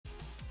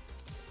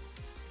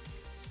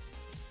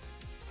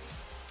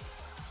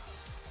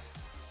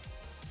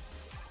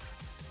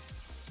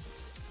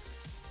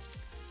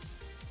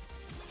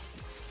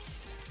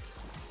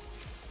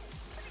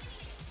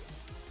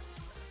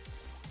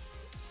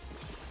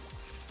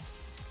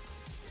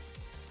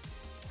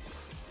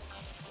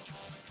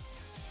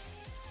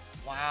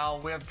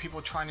Wow, we have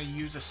people trying to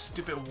use a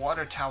stupid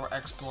water tower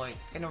exploit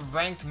in a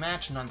ranked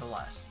match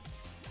nonetheless.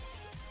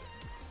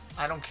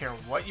 I don't care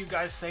what you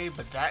guys say,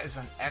 but that is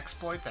an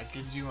exploit that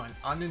gives you an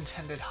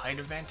unintended height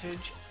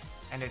advantage,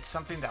 and it's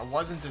something that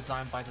wasn't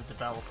designed by the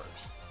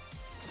developers.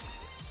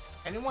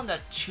 Anyone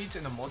that cheats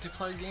in a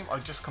multiplayer game are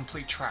just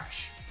complete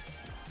trash.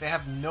 They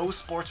have no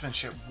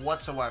sportsmanship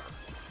whatsoever.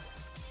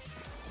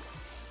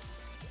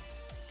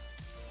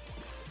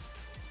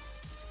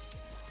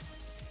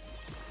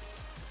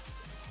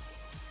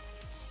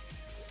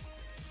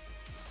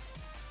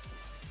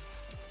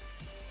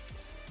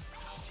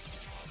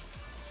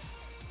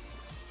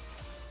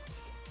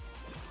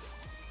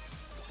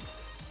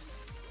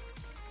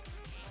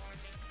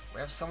 We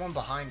have someone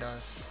behind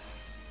us.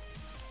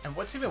 And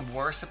what's even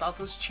worse about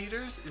those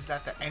cheaters is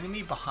that the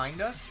enemy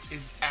behind us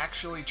is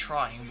actually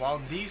trying,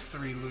 while these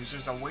three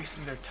losers are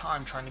wasting their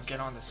time trying to get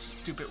on the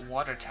stupid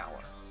water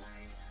tower.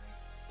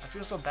 I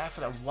feel so bad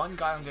for that one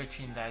guy on their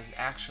team that is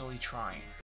actually trying.